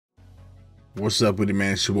What's up with it,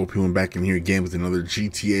 man? It's your boy P1 back in here again with another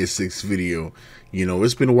GTA 6 video. You know,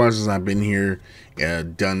 it's been a while since I've been here,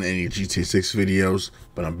 done any GTA 6 videos,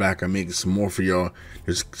 but I'm back. I'm making some more for y'all.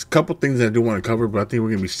 There's a couple things that I do want to cover, but I think we're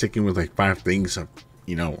going to be sticking with like 5 things,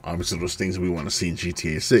 you know, obviously those things we want to see in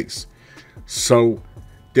GTA 6. So,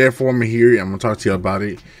 therefore, I'm here. I'm going to talk to you about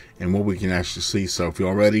it and what we can actually see. So, if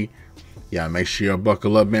y'all ready, yeah, make sure y'all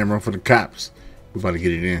buckle up, man. Run for the cops. We're about to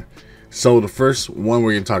get it in. So, the first one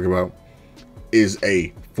we're going to talk about is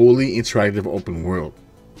a fully interactive open world.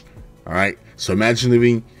 Alright, so imagine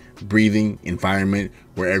living, breathing environment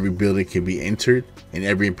where every building can be entered and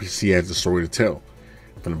every NPC has a story to tell.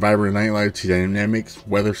 From the vibrant nightlife to dynamics,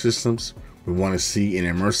 weather systems, we want to see an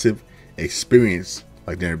immersive experience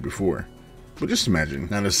like never before. But just imagine.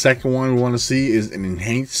 Now the second one we want to see is an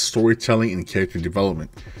enhanced storytelling and character development.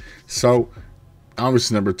 So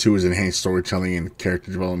obviously number 2 is enhanced storytelling and character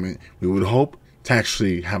development. We would hope to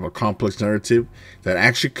actually have a complex narrative that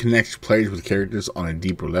actually connects players with characters on a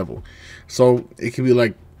deeper level. So it could be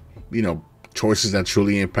like, you know, choices that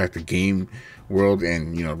truly impact the game world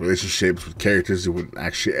and, you know, relationships with characters that would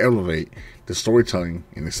actually elevate the storytelling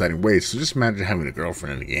in exciting ways. So just imagine having a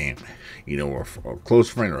girlfriend in the game, you know, or a close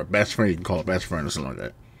friend or a best friend. You can call it best friend or something like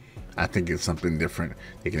that. I think it's something different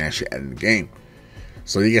they can actually add in the game.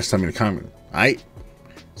 So you guys tell me in the comment. Alright?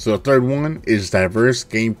 So the third one is diverse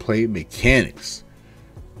gameplay mechanics.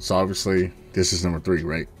 So obviously this is number 3,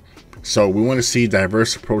 right? So we want to see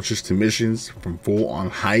diverse approaches to missions, from full-on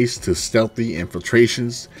heists to stealthy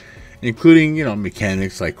infiltrations, including, you know,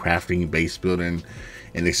 mechanics like crafting, base building,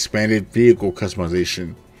 and expanded vehicle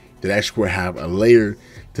customization that actually will have a layer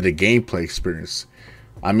to the gameplay experience.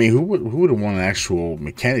 I mean, who would want an actual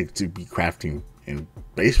mechanic to be crafting and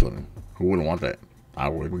base building? Who wouldn't want that? I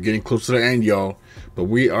would. We're getting close to the end, y'all, but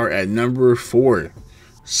we are at number 4.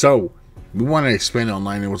 So we want to expand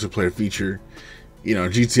online and multiplayer feature. You know,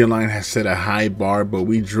 GTA Online has set a high bar, but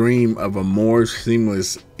we dream of a more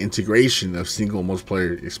seamless integration of single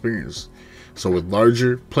multiplayer experience. So with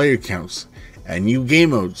larger player counts and new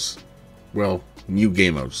game modes,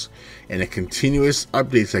 and a continuous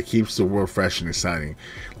updates that keeps the world fresh and exciting.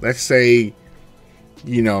 Let's say,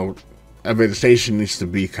 you know, a vegetation needs to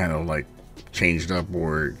be kind of like changed up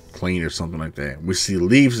or clean or something like that. We see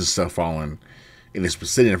leaves and stuff falling and it's been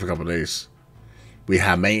sitting there for a couple of days. We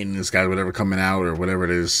have maintenance guys, whatever, coming out or whatever it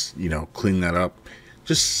is, you know, clean that up.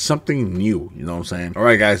 Just something new, you know what I'm saying?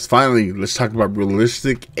 Alright guys, finally, let's talk about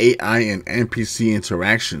realistic AI and NPC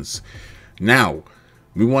interactions. Now,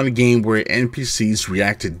 we want a game where NPCs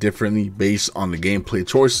reacted differently based on the gameplay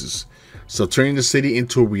choices. So turning the city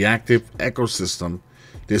into a reactive ecosystem,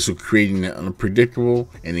 this will create an unpredictable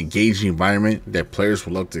and engaging environment that players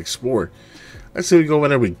will love to explore. Let's say we go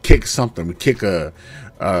whatever, we kick something. We kick a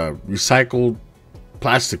recycled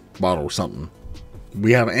plastic bottle or something.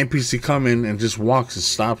 We have an NPC come in and just walks and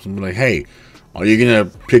stops and be like, hey, are you going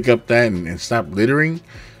to pick up that and stop littering?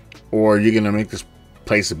 Or are you going to make this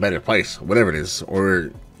place a better place? Whatever it is. Or,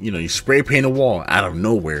 you know, you spray paint a wall out of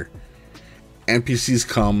nowhere. NPCs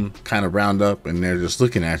come, kind of round up, and they're just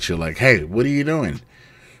looking at you like, hey, what are you doing?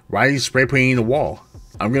 Why are you spray painting the wall?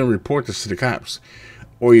 I'm going to report this to the cops.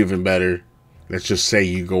 Or even better, let's just say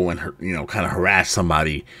you go and, you know, kind of harass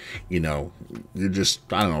somebody. You know, you're just,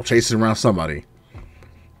 I don't know, chasing around somebody.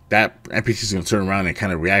 That NPC is going to turn around and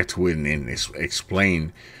kind of react to it and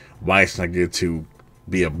explain why it's not good to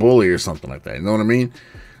be a bully or something like that. You know what I mean?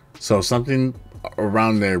 So something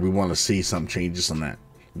around there, we want to see some changes on that.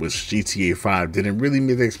 Which GTA 5 didn't really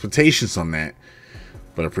meet the expectations on that,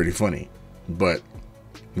 but are pretty funny. But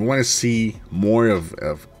we want to see more of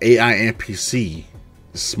AI NPC,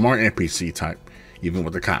 smart NPC type, even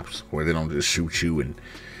with the cops, where they don't just shoot you and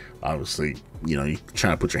obviously, you know, you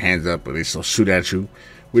trying to put your hands up, but they still shoot at you.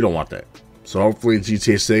 We don't want that. So hopefully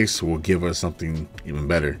GTA 6 will give us something even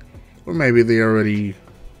better. Or maybe they already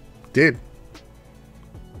did.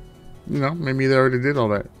 You know, maybe they already did all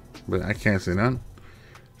that, but I can't say none.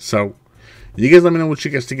 So, you guys let me know what you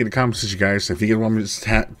guys think in the comments, you guys. If you guys want me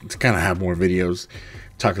to kind of have more videos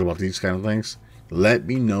talking about these kind of things, let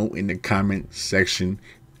me know in the comment section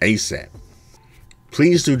ASAP.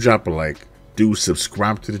 Please do drop a like, do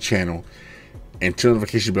subscribe to the channel, and turn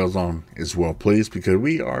notification bells on as well, please, because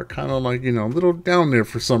we are kind of like, you know, a little down there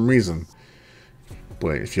for some reason.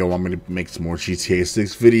 But if y'all want me to make some more GTA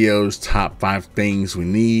 6 videos, top 5 things we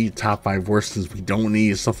need, top 5 worst things we don't need,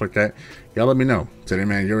 and stuff like that, y'all let me know. Today,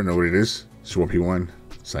 man, you already know what it is. It's your P1,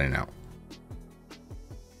 signing out.